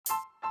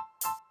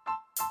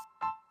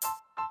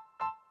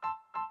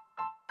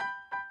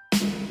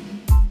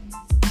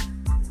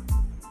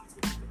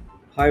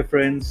Hi,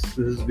 friends,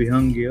 this is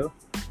Vihang here,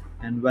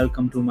 and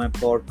welcome to my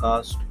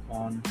podcast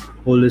on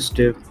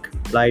Holistic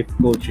Life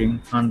Coaching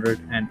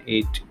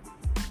 108.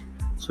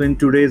 So, in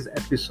today's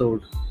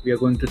episode, we are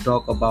going to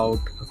talk about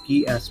a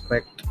key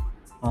aspect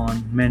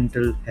on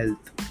mental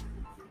health.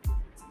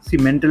 See,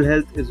 mental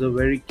health is a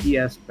very key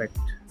aspect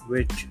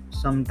which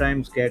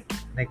sometimes get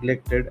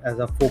neglected as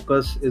our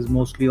focus is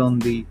mostly on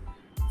the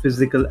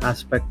physical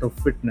aspect of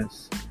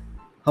fitness.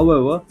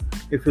 However,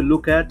 if you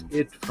look at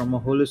it from a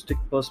holistic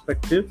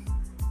perspective,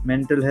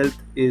 mental health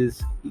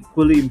is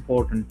equally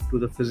important to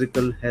the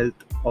physical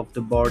health of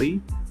the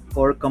body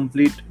for a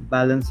complete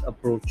balanced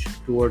approach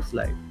towards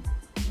life.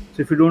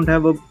 So, if you don't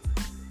have a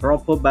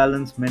proper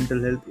balanced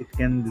mental health, it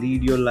can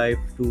lead your life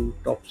to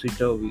topsy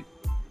turvy.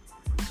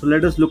 So,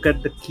 let us look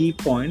at the key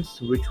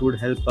points which would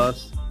help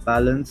us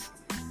balance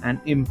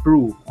and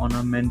improve on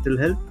our mental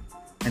health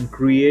and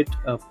create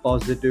a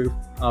positive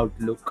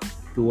outlook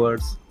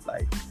towards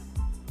life.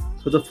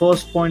 So, the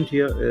first point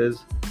here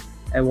is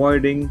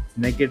avoiding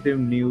negative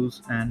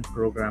news and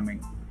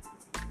programming.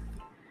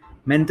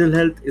 Mental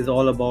health is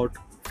all about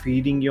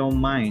feeding your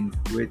mind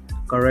with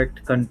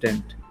correct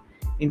content.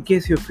 In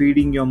case you're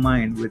feeding your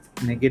mind with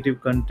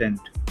negative content,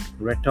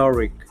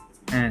 rhetoric,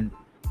 and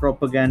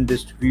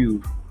propagandist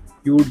views,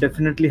 you would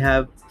definitely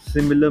have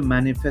similar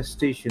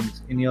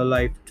manifestations in your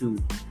life too.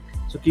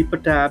 So keep a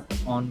tab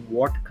on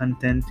what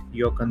content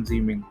you're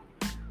consuming.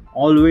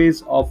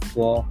 Always opt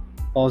for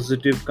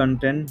positive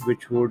content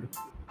which would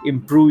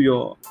improve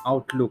your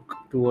outlook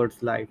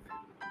towards life.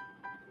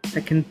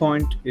 Second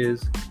point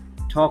is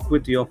talk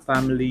with your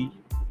family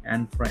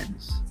and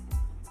friends.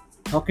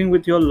 Talking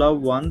with your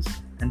loved ones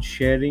and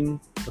sharing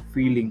the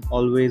feeling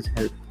always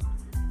help.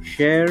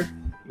 Share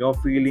your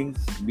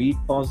feelings, be it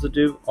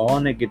positive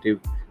or negative,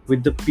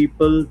 with the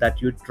people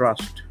that you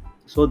trust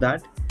so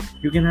that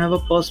you can have a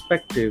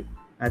perspective,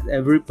 as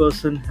every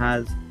person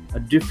has a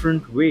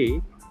different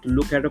way to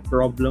look at a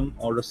problem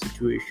or a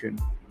situation.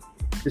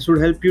 This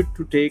would help you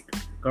to take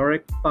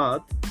correct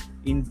path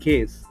in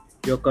case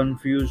you're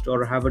confused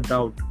or have a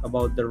doubt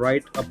about the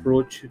right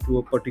approach to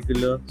a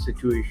particular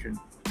situation.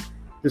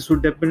 This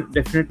would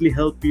definitely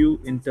help you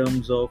in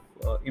terms of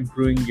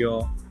improving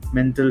your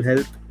mental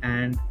health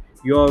and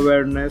your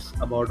awareness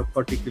about a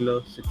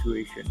particular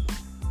situation.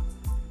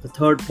 The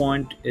third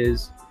point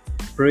is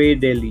pray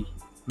daily,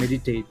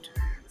 meditate.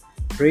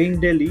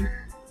 Praying daily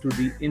to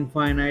the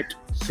infinite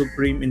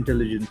supreme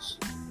intelligence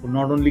will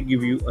not only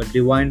give you a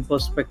divine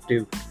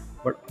perspective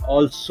but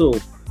also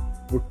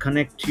would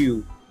connect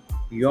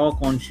your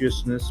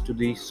consciousness to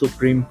the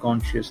supreme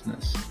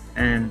consciousness,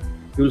 and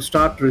you'll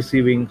start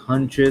receiving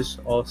hunches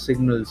or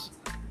signals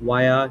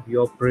via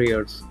your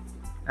prayers,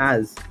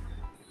 as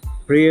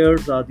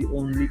prayers are the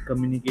only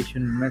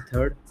communication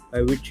method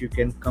by which you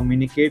can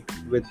communicate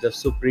with the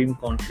supreme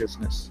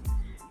consciousness.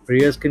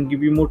 Prayers can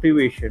give you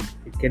motivation,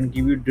 it can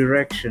give you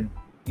direction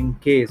in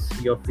case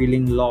you're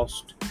feeling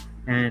lost,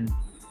 and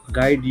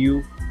guide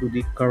you to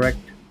the correct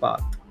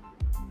path.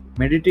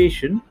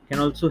 Meditation can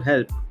also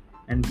help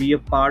and be a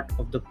part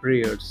of the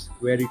prayers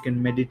where you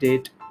can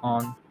meditate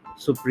on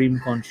supreme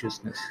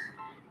consciousness.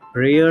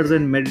 Prayers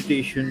and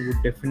meditation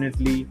would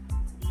definitely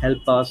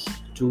help us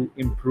to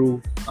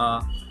improve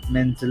our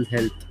mental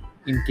health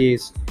in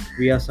case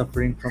we are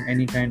suffering from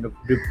any kind of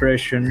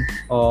depression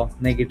or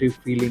negative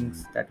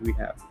feelings that we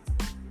have.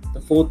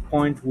 The fourth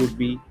point would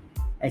be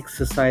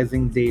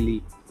exercising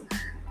daily.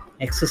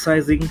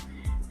 Exercising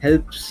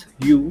helps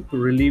you to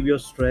relieve your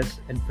stress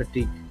and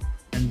fatigue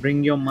and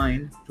bring your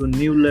mind to a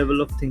new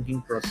level of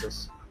thinking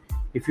process.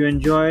 If you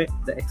enjoy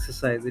the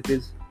exercise, it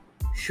is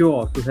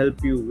sure to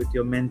help you with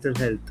your mental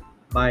health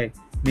by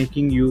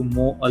making you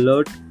more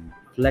alert,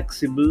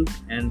 flexible,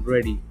 and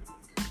ready.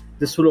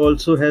 This will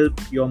also help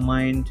your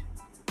mind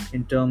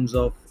in terms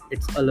of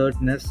its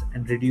alertness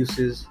and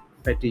reduces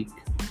fatigue.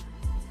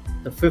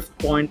 The fifth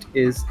point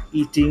is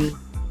eating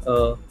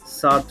a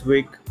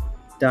sattvic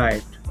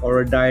diet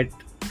or a diet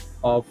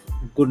of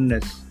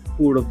goodness,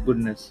 food of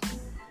goodness.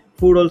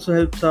 Food also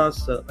helps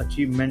us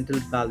achieve mental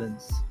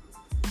balance.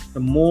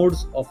 The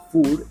modes of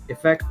food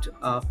affect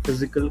our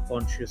physical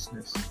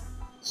consciousness.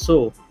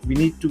 So, we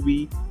need to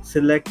be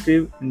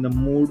selective in the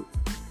mood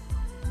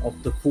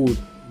of the food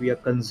we are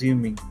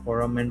consuming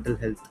for our mental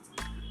health.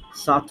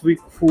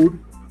 Sattvic food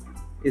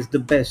is the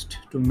best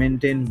to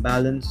maintain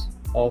balance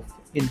of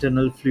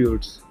internal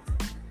fluids.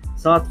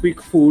 Sattvic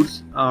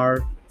foods are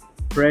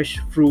fresh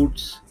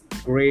fruits,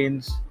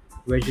 grains,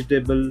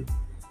 vegetable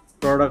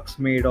products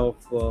made of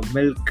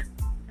milk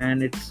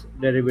and its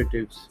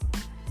derivatives.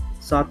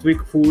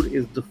 Sattvic food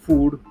is the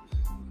food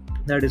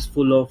that is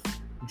full of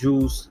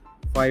juice,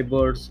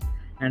 fibers,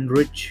 and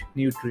rich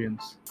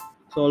nutrients.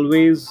 So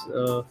always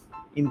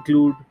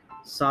include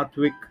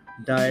sattvic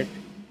diet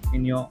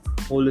in your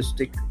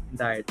holistic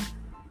diet.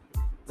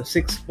 The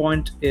sixth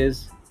point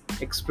is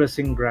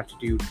expressing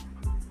gratitude.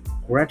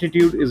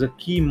 Gratitude is a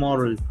key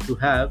moral to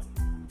have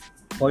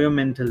for your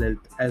mental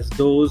health, as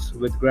those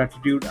with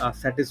gratitude are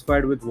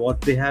satisfied with what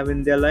they have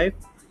in their life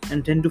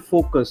and tend to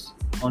focus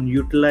on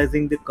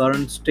utilizing the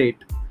current state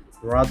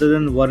rather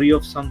than worry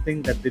of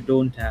something that they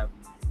don't have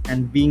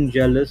and being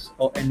jealous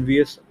or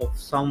envious of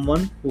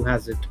someone who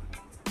has it.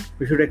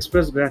 We should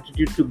express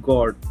gratitude to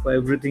God for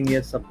everything He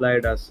has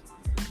supplied us,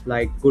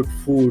 like good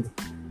food,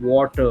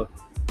 water,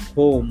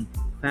 home,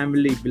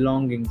 family,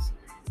 belongings,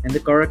 and the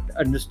correct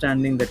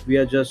understanding that we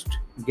are just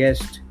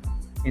guests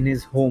in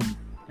His home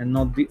and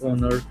not the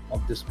owner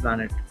of this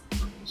planet.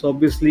 So,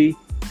 obviously,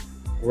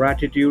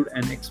 gratitude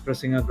and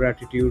expressing our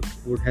gratitude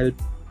would help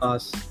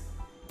us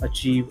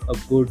achieve a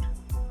good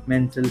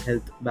mental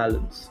health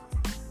balance.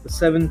 The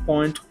seventh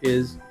point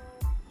is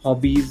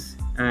hobbies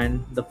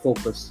and the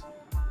focus.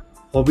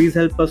 Hobbies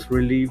help us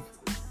relieve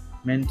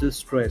mental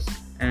stress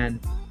and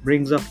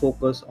brings our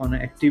focus on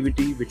an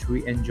activity which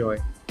we enjoy.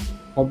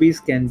 Hobbies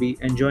can be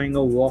enjoying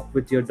a walk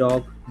with your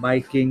dog,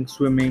 biking,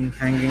 swimming,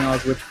 hanging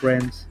out with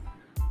friends.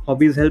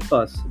 Hobbies help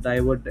us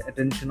divert the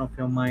attention of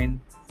your mind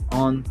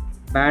on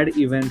bad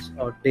events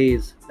or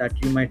days that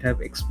you might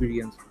have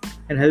experienced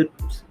and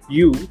helps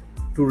you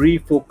to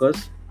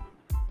refocus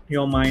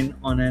your mind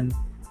on a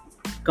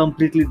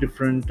completely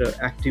different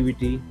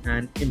activity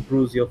and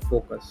improves your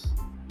focus.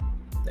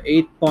 The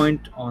eighth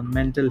point on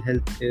mental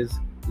health is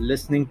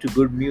listening to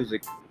good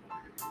music.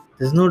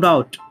 There's no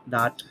doubt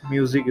that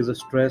music is a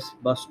stress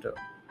buster.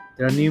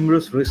 There are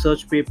numerous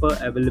research papers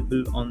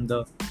available on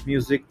the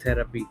music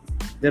therapy.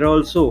 There are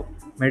also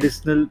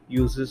medicinal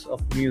uses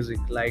of music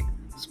like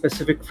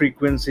specific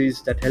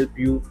frequencies that help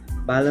you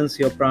balance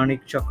your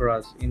pranic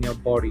chakras in your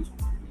body.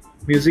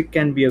 Music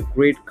can be a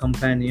great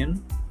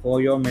companion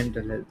for your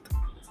mental health.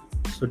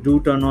 So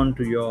do turn on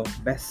to your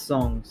best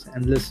songs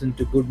and listen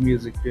to good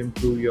music to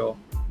improve your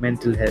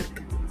mental health.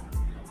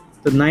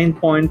 The ninth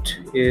point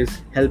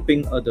is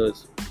helping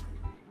others.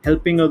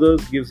 Helping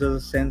others gives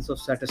us a sense of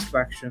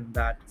satisfaction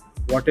that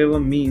whatever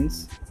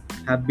means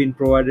have been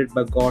provided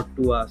by God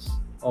to us,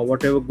 or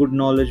whatever good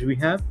knowledge we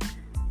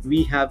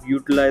have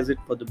utilized it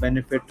for the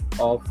benefit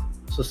of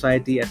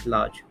society at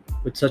large.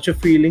 With such a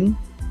feeling,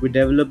 we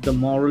develop the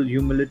moral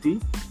humility,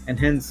 and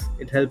hence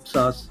it helps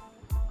us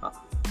uh,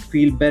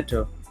 feel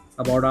better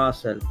about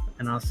ourselves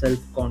and our self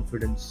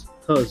confidence.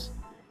 Thus,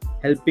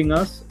 helping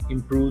us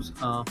improves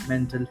our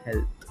mental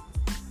health.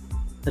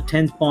 The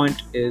 10th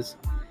point is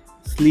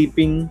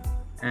sleeping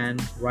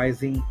and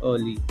rising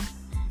early.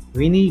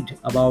 We need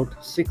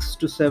about 6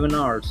 to 7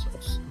 hours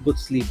of good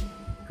sleep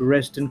to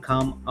rest and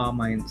calm our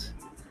minds.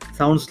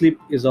 Sound sleep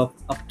is of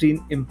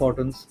utmost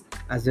importance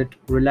as it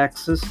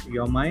relaxes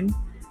your mind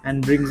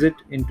and brings it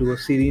into a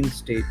serene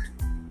state.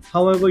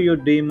 However, your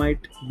day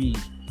might be,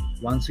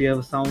 once you have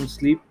a sound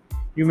sleep,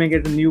 you may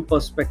get a new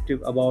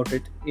perspective about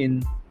it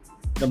in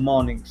the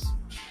mornings.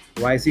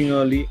 Rising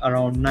early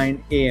around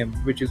 9 a.m.,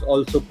 which is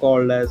also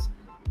called as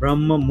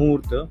Brahma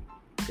Muhurta,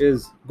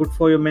 is good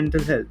for your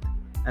mental health,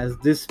 as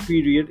this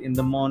period in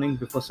the morning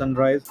before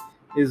sunrise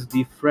is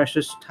the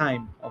freshest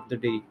time of the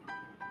day.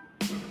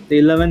 The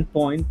 11th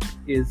point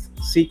is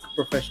seek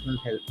professional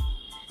help.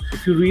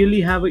 If you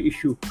really have an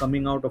issue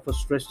coming out of a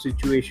stress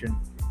situation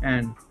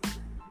and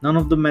none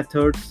of the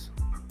methods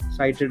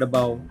cited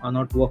above are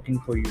not working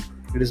for you,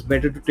 it is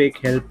better to take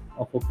help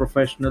of a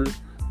professional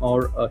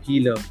or a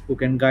healer who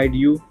can guide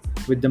you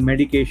with the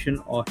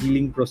medication or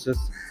healing process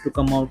to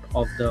come out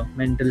of the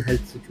mental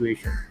health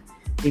situation.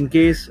 In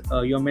case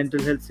your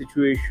mental health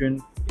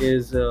situation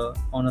is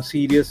on a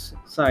serious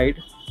side,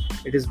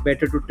 it is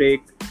better to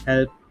take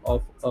help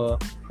of a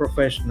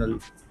professional,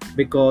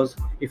 because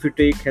if you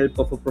take help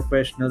of a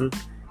professional,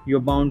 you're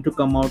bound to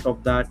come out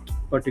of that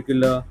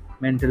particular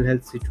mental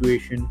health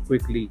situation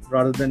quickly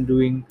rather than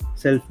doing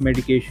self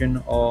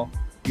medication or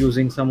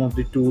using some of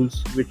the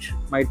tools which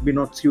might be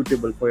not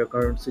suitable for your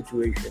current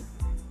situation.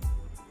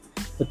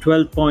 The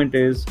 12th point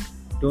is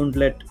don't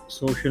let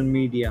social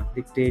media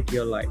dictate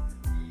your life.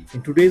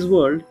 In today's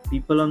world,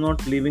 people are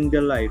not living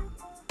their life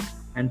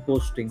and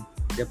posting,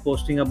 they're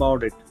posting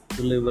about it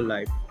to live a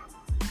life.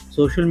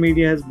 Social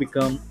media has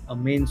become a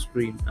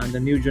mainstream, and the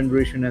new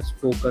generation has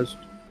focused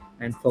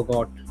and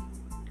forgot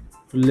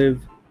to live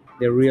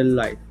their real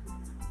life.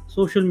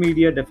 Social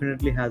media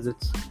definitely has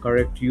its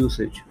correct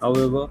usage.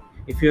 However,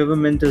 if you have a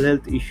mental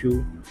health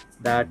issue,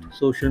 that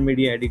social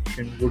media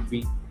addiction would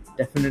be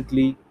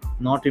definitely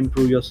not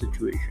improve your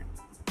situation.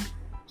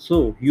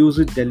 So use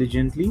it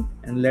diligently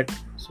and let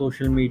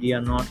social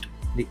media not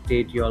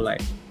dictate your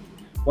life.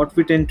 What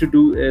we tend to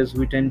do is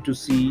we tend to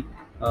see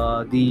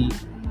the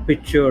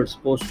pictures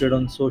posted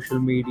on social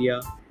media,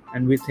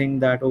 and we think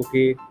that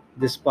okay,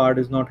 this part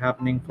is not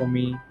happening for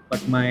me,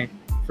 but my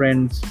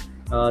friends,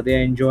 they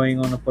are enjoying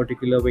on a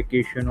particular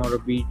vacation or a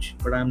beach,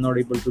 but I'm not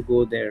able to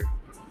go there.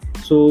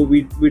 So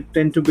we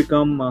tend to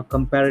become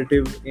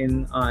comparative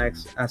in our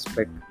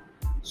aspect.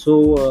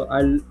 So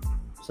I'll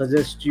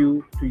suggest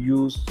you to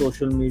use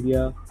social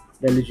media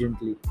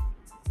diligently.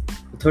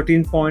 The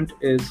 13th point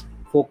is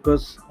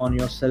focus on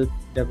your self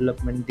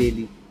development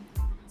daily.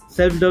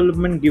 Self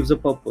development gives a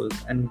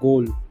purpose and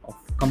goal of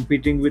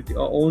competing with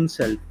your own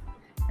self,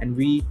 and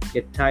we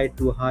get tied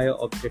to a higher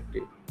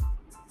objective.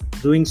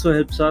 Doing so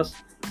helps us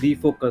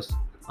refocus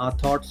our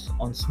thoughts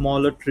on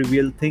smaller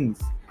trivial things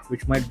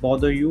which might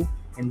bother you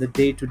in the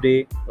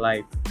day-to-day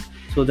life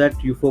so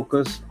that you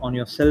focus on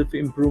your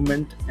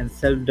self-improvement and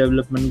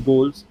self-development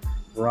goals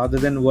rather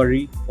than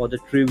worry for the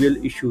trivial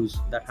issues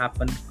that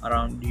happen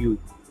around you.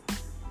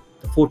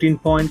 The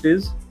 14th point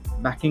is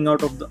backing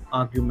out of the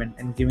argument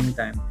and giving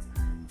time.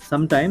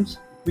 Sometimes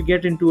we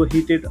get into a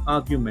heated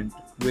argument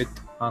with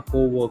our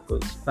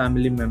co-workers,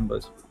 family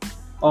members,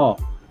 or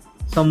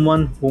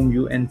someone whom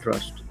you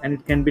entrust, and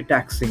it can be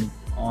taxing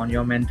on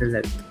your mental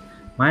health.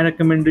 My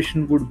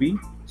recommendation would be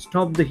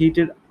stop the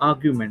heated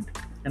argument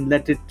and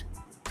let it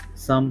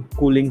some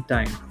cooling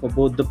time for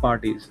both the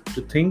parties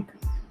to think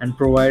and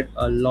provide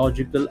a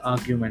logical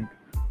argument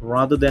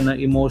rather than an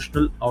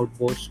emotional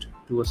outburst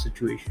to a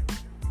situation.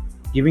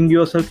 Giving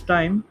yourself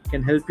time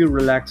can help you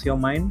relax your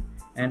mind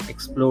and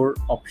explore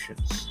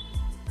options.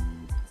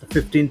 The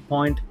 15th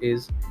point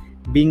is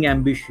being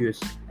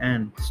ambitious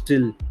and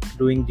still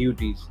doing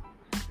duties.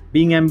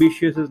 Being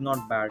ambitious is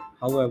not bad.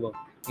 However,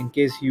 in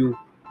case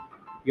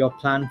your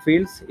plan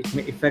fails, it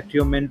may affect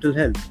your mental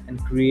health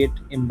and create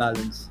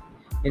imbalance.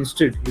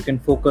 Instead, you can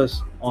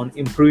focus on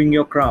improving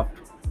your craft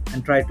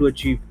and try to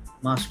achieve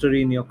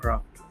mastery in your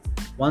craft.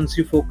 Once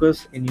you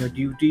focus in your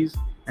duties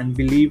and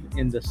believe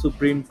in the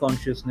supreme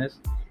consciousness,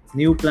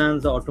 new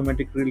plans are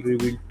automatically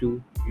revealed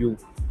to you,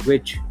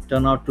 which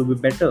turn out to be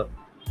better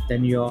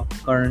than your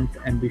current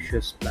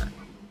ambitious plan.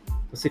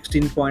 The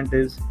 16th point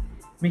is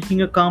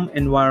making a calm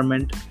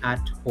environment at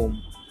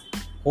home.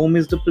 Home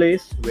is the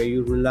place where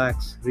you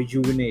relax,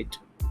 rejuvenate.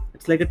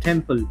 It's like a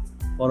temple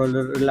for a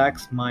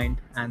relaxed mind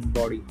and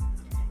body.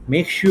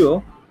 Make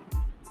sure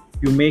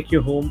you make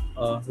your home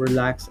a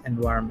relaxed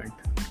environment.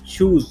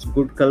 Choose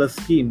good color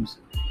schemes,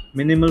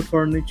 minimal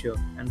furniture,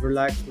 and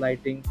relaxed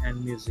lighting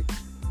and music.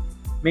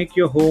 Make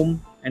your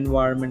home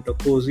environment a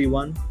cozy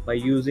one by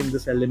using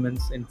these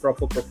elements in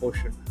proper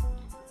proportion.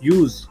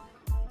 Use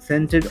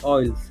scented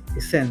oils,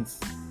 essence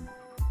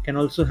can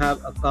also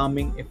have a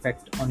calming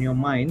effect on your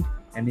mind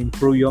and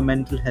improve your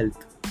mental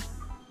health.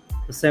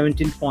 The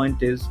 17th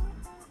point is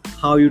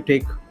how you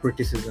take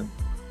criticism.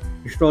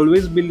 You should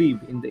always believe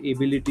in the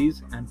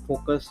abilities and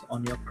focus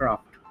on your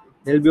craft.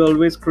 There will be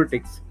always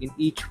critics in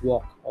each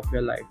walk of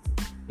your life.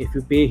 If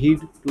you pay heed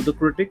to the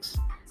critics,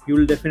 you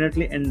will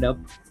definitely end up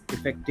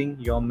affecting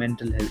your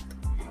mental health.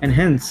 And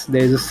hence,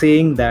 there is a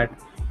saying that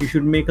you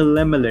should make a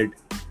lemonade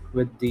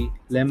with the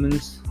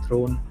lemons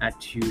thrown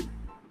at you.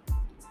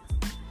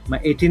 My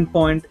 18th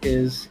point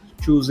is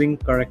choosing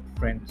correct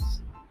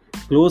friends.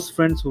 Close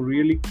friends who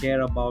really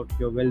care about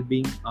your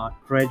well-being are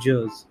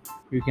treasures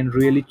you can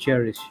really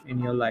cherish in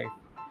your life.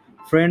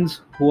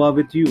 Friends who are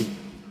with you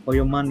for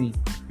your money,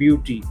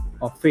 beauty,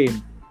 or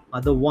fame are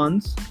the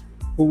ones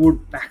who would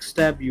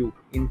backstab you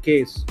in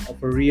case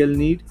of a real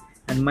need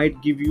and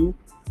might give you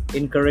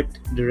incorrect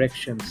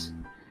directions.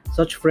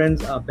 Such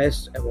friends are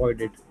best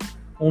avoided.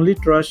 Only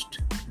trust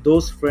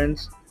those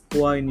friends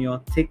who are in your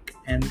thick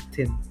and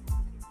thin.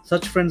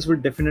 Such friends will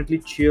definitely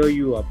cheer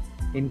you up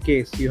in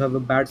case you have a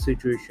bad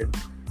situation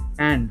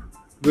and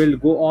will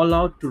go all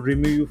out to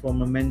remove you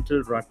from a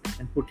mental rut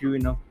and put you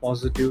in a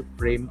positive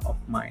frame of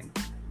mind.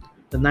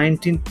 The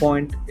 19th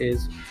point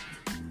is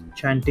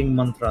chanting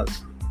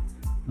mantras.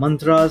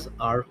 Mantras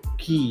are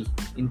key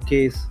in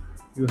case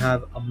you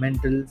have a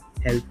mental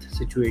health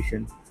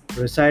situation.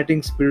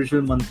 Reciting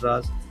spiritual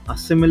mantras are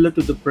similar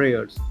to the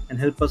prayers and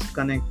help us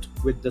connect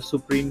with the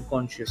supreme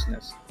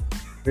consciousness.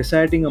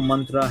 Reciting a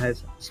mantra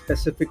has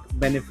specific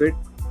benefit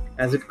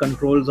as it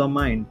controls our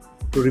mind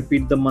to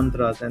repeat the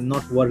mantras and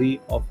not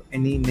worry of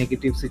any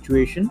negative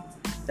situation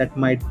that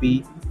might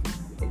be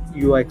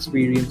you are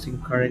experiencing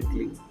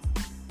currently.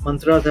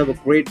 Mantras have a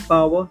great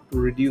power to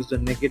reduce the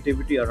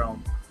negativity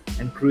around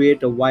and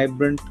create a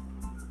vibrant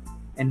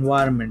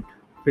environment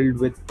filled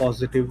with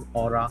positive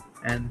aura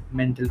and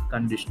mental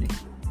conditioning.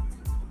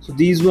 So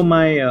these were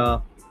my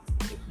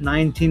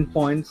 19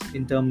 points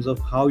in terms of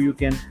how you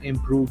can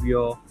improve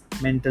your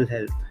mental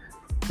health.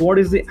 So what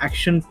is the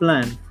action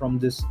plan from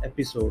this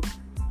episode?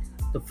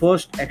 The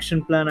first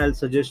action plan I'll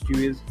suggest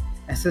you is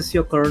assess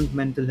your current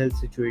mental health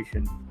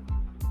situation.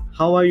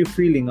 How are you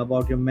feeling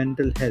about your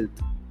mental health?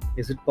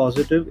 Is it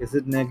positive? Is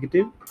it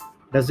negative?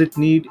 Does it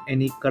need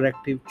any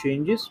corrective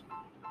changes?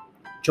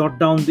 Jot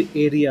down the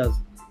areas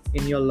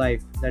in your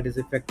life that is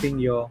affecting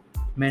your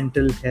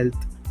mental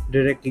health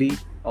directly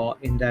or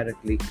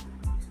indirectly.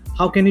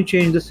 How can you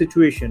change the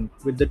situation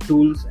with the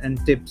tools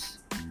and tips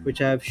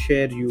which I have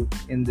shared you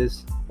in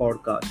this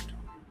podcast?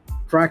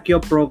 Track your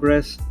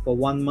progress for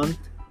 1 month,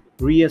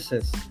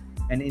 reassess,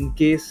 and in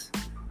case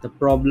the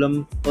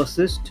problem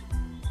persists,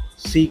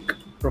 seek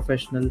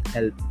professional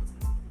help.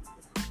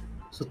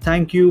 So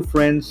thank you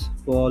friends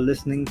for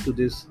listening to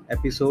this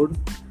episode.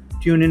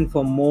 Tune in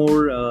for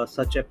more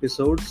such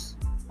episodes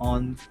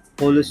on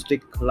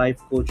Holistic Life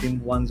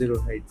Coaching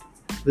 108.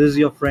 This is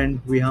your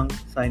friend Vihang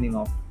signing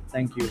off.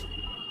 Thank you.